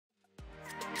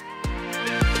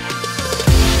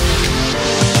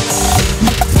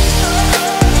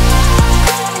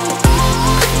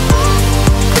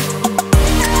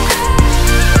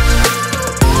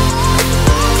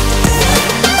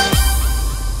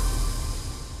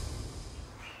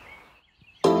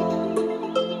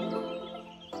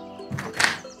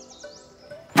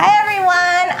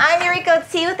Rico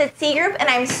at C with the C Group, and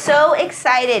I'm so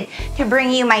excited to bring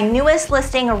you my newest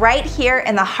listing right here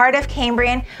in the heart of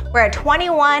Cambrian. We're at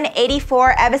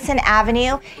 2184 Ebbesen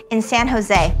Avenue in San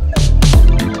Jose.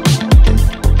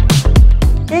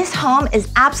 This home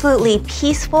is absolutely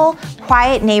peaceful,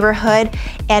 quiet neighborhood,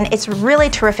 and it's a really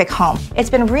terrific home. It's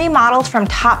been remodeled from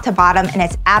top to bottom, and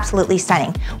it's absolutely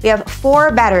stunning. We have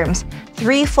 4 bedrooms,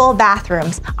 3 full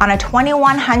bathrooms on a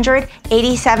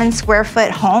 2,187 square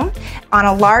foot home on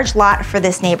a large lot for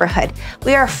this neighborhood.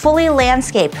 We are fully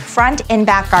landscaped, front and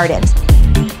back gardens.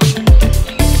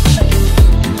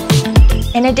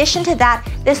 In addition to that,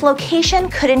 this location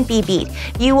couldn't be beat.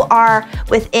 You are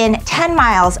within 10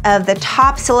 miles of the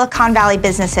top Silicon Valley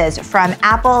businesses, from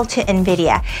Apple to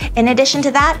Nvidia. In addition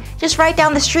to that, just right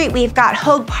down the street, we've got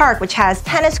Hogue Park, which has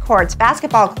tennis courts,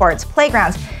 basketball courts,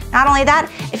 playgrounds. Not only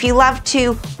that, if you love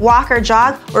to walk or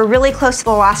jog, we're really close to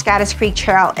the Los Gatos Creek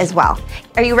Trail as well.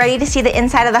 Are you ready to see the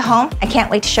inside of the home? I can't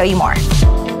wait to show you more.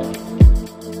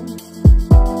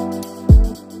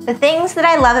 The things that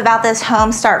I love about this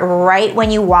home start right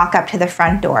when you walk up to the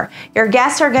front door. Your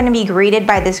guests are going to be greeted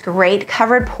by this great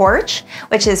covered porch,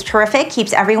 which is terrific,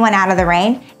 keeps everyone out of the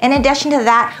rain. In addition to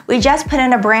that, we just put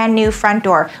in a brand new front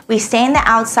door. We stain the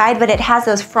outside, but it has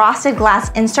those frosted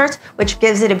glass inserts, which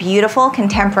gives it a beautiful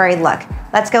contemporary look.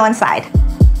 Let's go inside.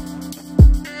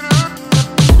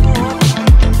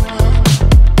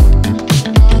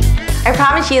 I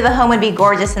promise you the home would be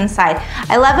gorgeous inside.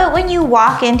 I love it when you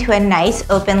walk into a nice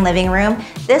open living room.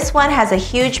 This one has a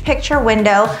huge picture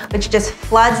window which just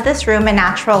floods this room in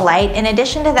natural light. In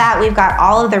addition to that, we've got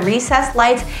all of the recessed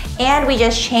lights, and we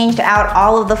just changed out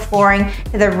all of the flooring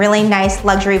to the really nice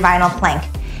luxury vinyl plank.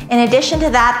 In addition to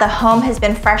that, the home has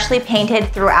been freshly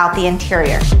painted throughout the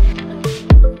interior.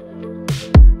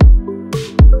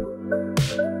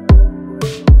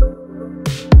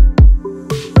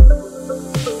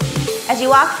 As you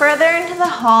walk further into the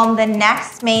home, the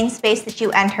next main space that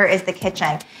you enter is the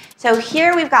kitchen. So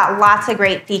here we've got lots of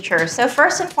great features. So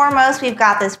first and foremost, we've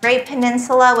got this great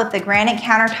peninsula with the granite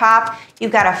countertop.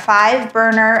 You've got a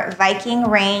 5-burner Viking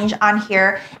range on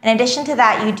here. In addition to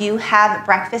that, you do have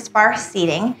breakfast bar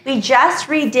seating. We just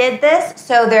redid this,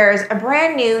 so there's a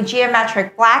brand new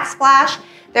geometric backsplash.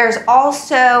 There's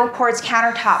also quartz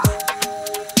countertops.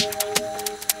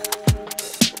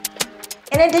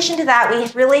 In addition to that, we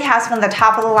really have some of the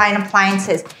top of the line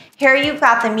appliances. Here you've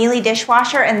got the Miele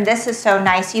dishwasher, and this is so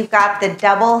nice. You've got the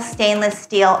double stainless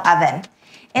steel oven.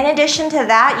 In addition to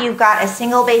that, you've got a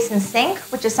single basin sink,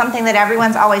 which is something that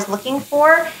everyone's always looking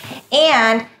for.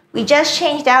 And we just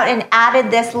changed out and added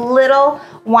this little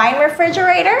wine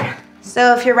refrigerator.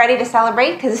 So if you're ready to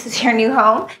celebrate, because this is your new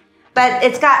home, but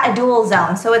it's got a dual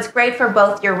zone, so it's great for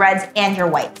both your reds and your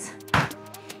whites.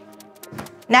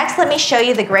 Next, let me show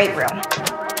you the great room.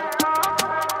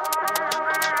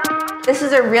 This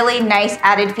is a really nice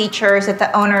added features that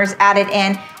the owners added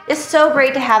in. It's so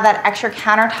great to have that extra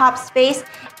countertop space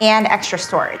and extra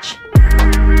storage.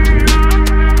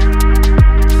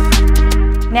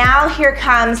 Now here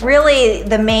comes really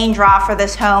the main draw for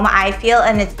this home, I feel,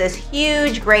 and it's this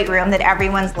huge great room that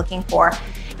everyone's looking for.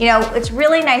 You know, it's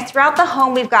really nice. Throughout the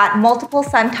home, we've got multiple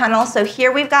sun tunnels. So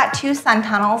here we've got 2 sun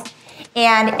tunnels.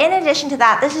 And in addition to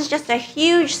that, this is just a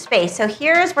huge space. So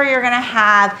here's where you're gonna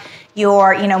have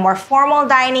your, more formal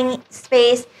dining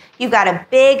space. You've got a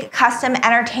big custom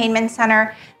entertainment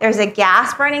center. There's a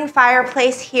gas burning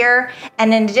fireplace here.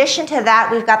 And in addition to that,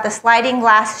 we've got the sliding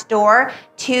glass door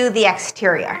to the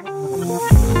exterior.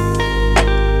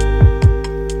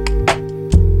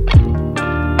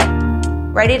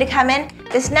 Ready to come in?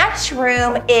 This next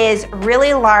room is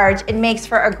really large. It makes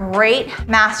for a great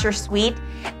master suite,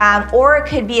 or it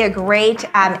could be a great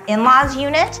in-laws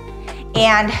unit.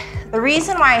 And the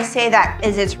reason why I say that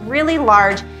is it's really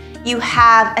large. You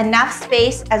have enough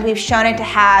space, as we've shown it, to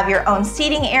have your own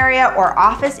seating area or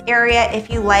office area if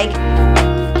you like.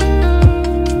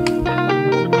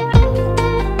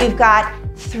 We've got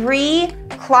 3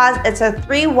 closets. It's a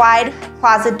 3 wide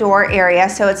closet door area,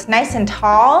 so it's nice and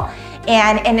tall.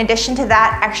 And in addition to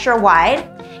that, extra wide.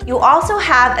 You also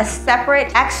have a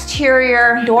separate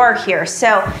exterior door here.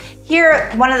 So here,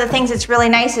 one of the things that's really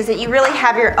nice is that you really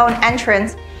have your own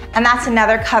entrance, and that's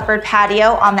another covered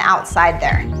patio on the outside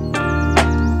there.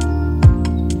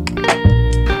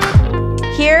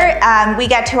 Here, we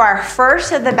get to our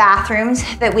first of the bathrooms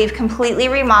that we've completely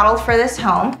remodeled for this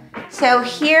home. So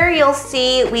here you'll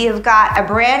see we've got a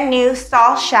brand new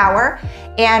stall shower,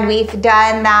 and we've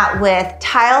done that with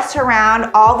tile surround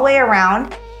all the way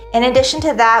around. In addition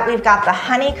to that, we've got the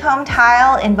honeycomb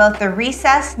tile in both the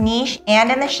recess niche and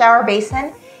in the shower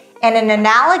basin. and an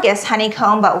analogous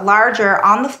honeycomb but larger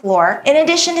on the floor. In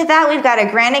addition to that, we've got a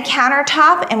granite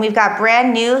countertop and we've got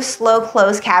brand new slow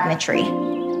close cabinetry.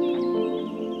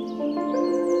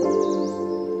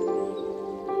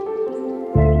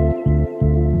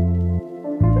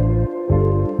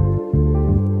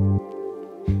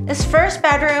 This first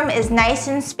bedroom is nice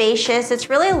and spacious. It's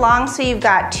really long, so you've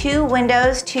got 2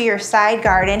 windows to your side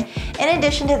garden. In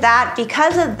addition to that,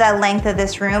 because of the length of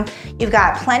this room, you've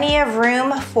got plenty of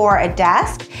room for a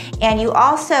desk, and you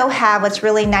also have, what's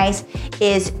really nice,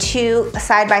 is 2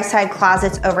 side-by-side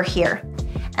closets over here.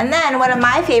 And then one of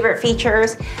my favorite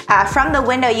features, from the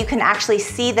window you can actually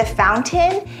see the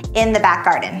fountain in the back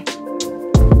garden.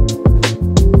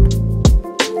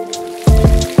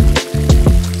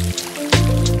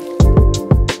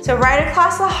 So right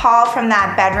across the hall from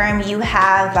that bedroom, you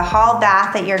have the hall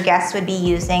bath that your guests would be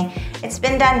using. It's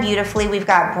been done beautifully. We've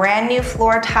got brand new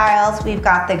floor tiles. We've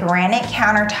got the granite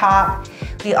countertop.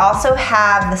 We also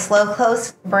have the slow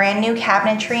close brand new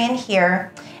cabinetry in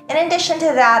here. In addition to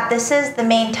that, this is the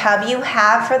main tub you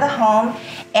have for the home,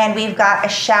 and we've got a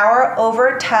shower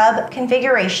over tub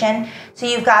configuration. So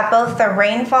you've got both the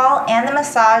rainfall and the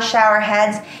massage shower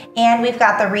heads, and we've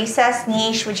got the recessed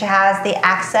niche, which has the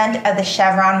accent of the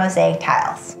Chevron mosaic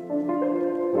tiles.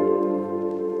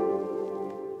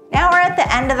 Now we're at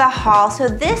the end of the hall. So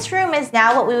this room is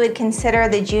now what we would consider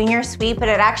the junior suite, but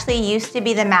it actually used to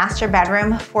be the master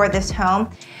bedroom for this home.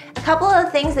 A couple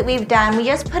of things that we've done, we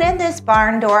just put in this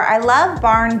barn door. I love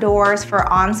barn doors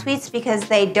for en-suites because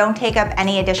they don't take up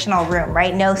any additional room,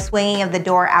 right? No swinging of the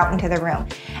door out into the room.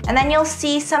 And then you'll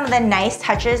see some of the nice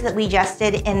touches that we just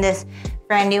did in this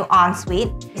brand new ensuite.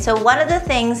 So one of the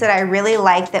things that I really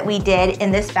like that we did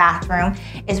in this bathroom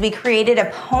is we created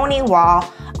a pony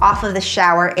wall off of the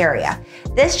shower area.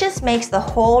 This just makes the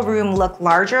whole room look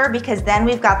larger because then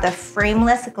we've got the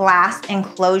frameless glass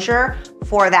enclosure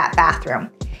for that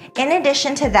bathroom. In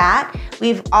addition to that,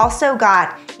 we've also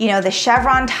got, the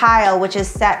Chevron tile, which is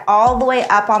set all the way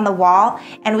up on the wall,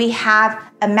 and we have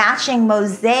a matching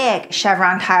mosaic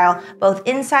Chevron tile, both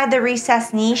inside the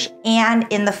recessed niche and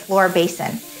in the floor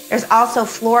basin. There's also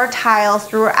floor tiles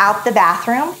throughout the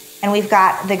bathroom, and we've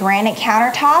got the granite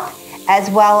countertop,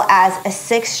 as well as a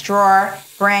 6-drawer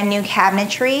brand new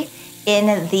cabinetry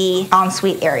in the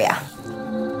ensuite area.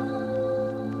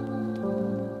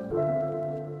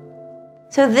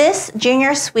 So this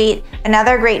junior suite,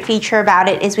 another great feature about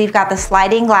it is we've got the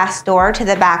sliding glass door to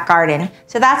the back garden.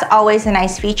 So that's always a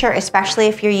nice feature, especially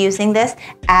if you're using this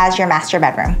as your master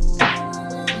bedroom.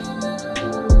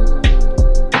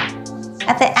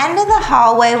 At the end of the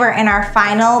hallway, we're in our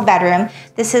final bedroom.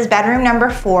 This is bedroom number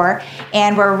 4,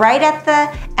 and we're right at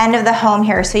the end of the home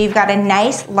here. So you've got a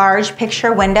nice large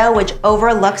picture window which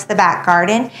overlooks the back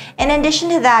garden. In addition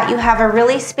to that, you have a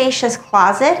really spacious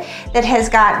closet that has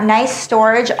got nice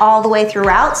storage all the way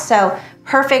throughout. So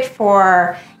perfect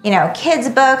for, kids'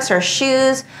 books or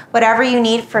shoes, whatever you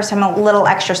need for some little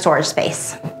extra storage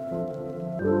space.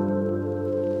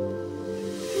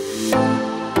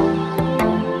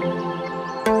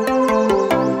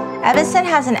 Ebbesen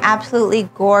has an absolutely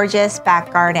gorgeous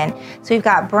back garden. So we've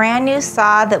got brand new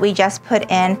sod that we just put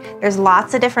in. There's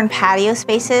lots of different patio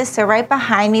spaces. So right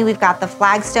behind me, we've got the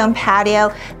flagstone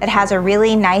patio that has a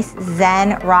really nice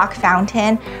zen rock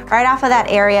fountain. Right off of that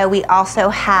area, we also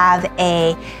have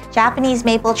a Japanese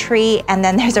maple tree, and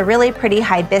then there's a really pretty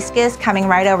hibiscus coming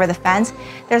right over the fence.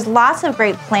 There's lots of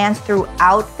great plants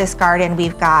throughout this garden.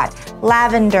 We've got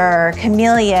lavender,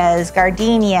 camelias,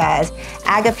 gardenias,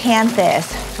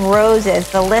 agapanthus,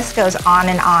 roses, the list goes on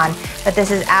and on, but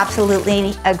this is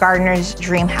absolutely a gardener's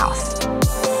dream house.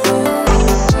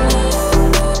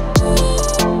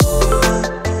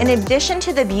 In addition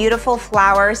to the beautiful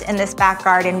flowers in this back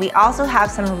garden, we also have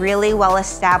some really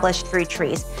well-established fruit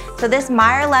trees. So this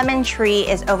Meyer lemon tree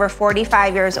is over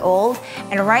 45 years old,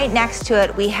 and right next to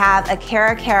it we have a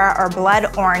Cara or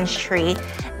blood orange tree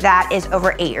that is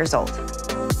over 8 years old.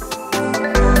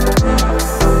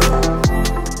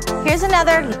 Here's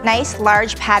another nice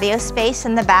large patio space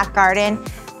in the back garden,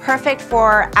 perfect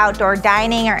for outdoor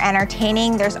dining or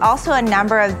entertaining. There's also a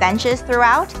number of benches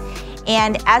throughout.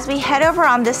 And as we head over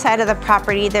on this side of the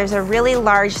property, there's a really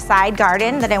large side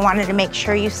garden that I wanted to make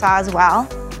sure you saw as well.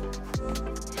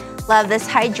 Love this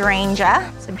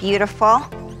hydrangea. It's a beautiful,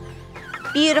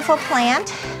 beautiful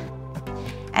plant.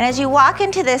 And as you walk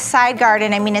into this side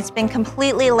garden, it's been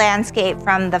completely landscaped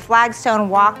from the flagstone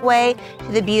walkway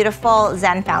to the beautiful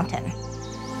Zen fountain.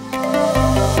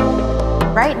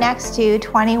 Right next to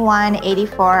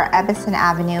 2184 Ebbesen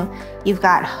Avenue, you've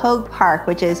got Hogue Park,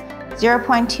 which is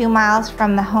 0.2 miles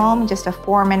from the home, just a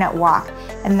 4-minute walk.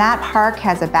 And that park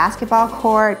has a basketball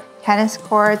court, tennis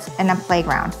courts, and a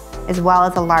playground, as well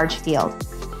as a large field.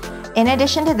 In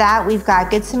addition to that, we've got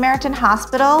Good Samaritan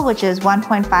Hospital, which is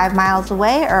 1.5 miles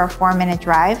away or a 4-minute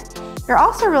drive. You're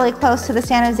also really close to the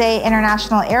San Jose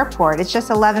International Airport. It's just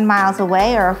 11 miles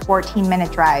away or a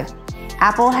 14-minute drive.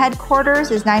 Apple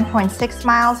headquarters is 9.6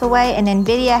 miles away, and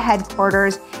NVIDIA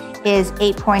headquarters is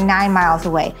 8.9 miles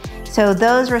away. So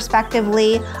those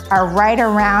respectively are right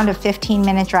around a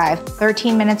 15-minute drive,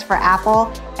 13 minutes for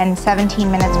Apple and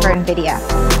 17 minutes for NVIDIA.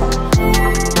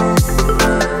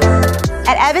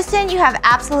 At Ebbesen, you have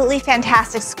absolutely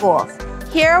fantastic schools.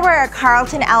 Here we're at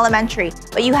Carleton Elementary,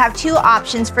 but you have two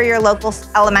options for your local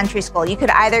elementary school. You could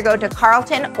either go to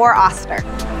Carleton or Oster.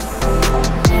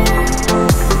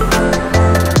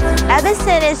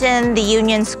 Ebbesen is in the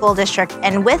Union School District,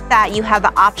 and with that you have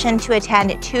the option to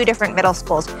attend two different middle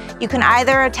schools. You can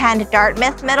either attend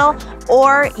Dartmouth Middle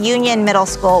or Union Middle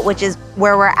School, which is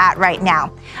where we're at right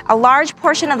now. A large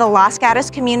portion of the Los Gatos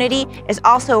community is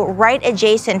also right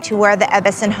adjacent to where the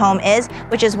Ebbesen home is,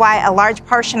 which is why a large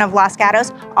portion of Los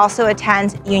Gatos also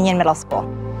attends Union Middle School.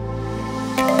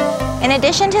 In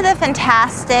addition to the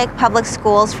fantastic public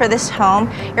schools for this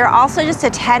home, you're also just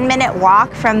a 10-minute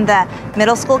walk from the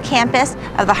middle school campus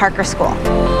of the Harker School.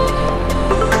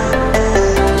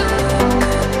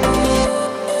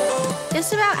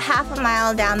 Just about half a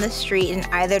mile down the street in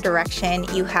either direction,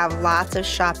 you have lots of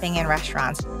shopping and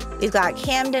restaurants. We've got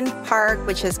Camden Park,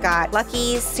 which has got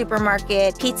Lucky's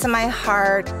Supermarket, Pizza My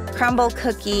Heart, Crumble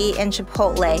Cookie, and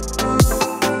Chipotle.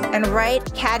 And right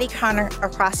catty corner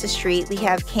across the street, we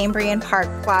have Cambrian Park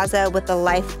Plaza with the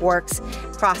LifeWorks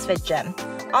CrossFit Gym.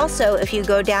 Also, if you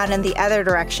go down in the other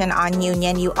direction on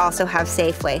Union, you also have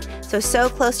Safeway. So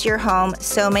close to your home,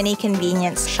 so many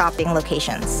convenient shopping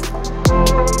locations.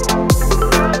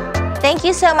 Thank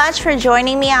you so much for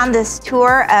joining me on this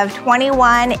tour of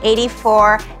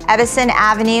 2184 Ebbesen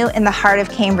Avenue in the heart of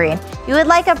Cambrian. If you would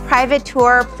like a private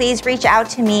tour, please reach out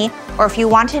to me, or if you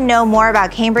want to know more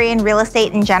about Cambrian real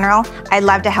estate in general, I'd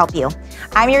love to help you.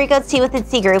 I'm Eureka with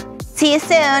Itsy Group. See you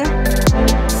soon.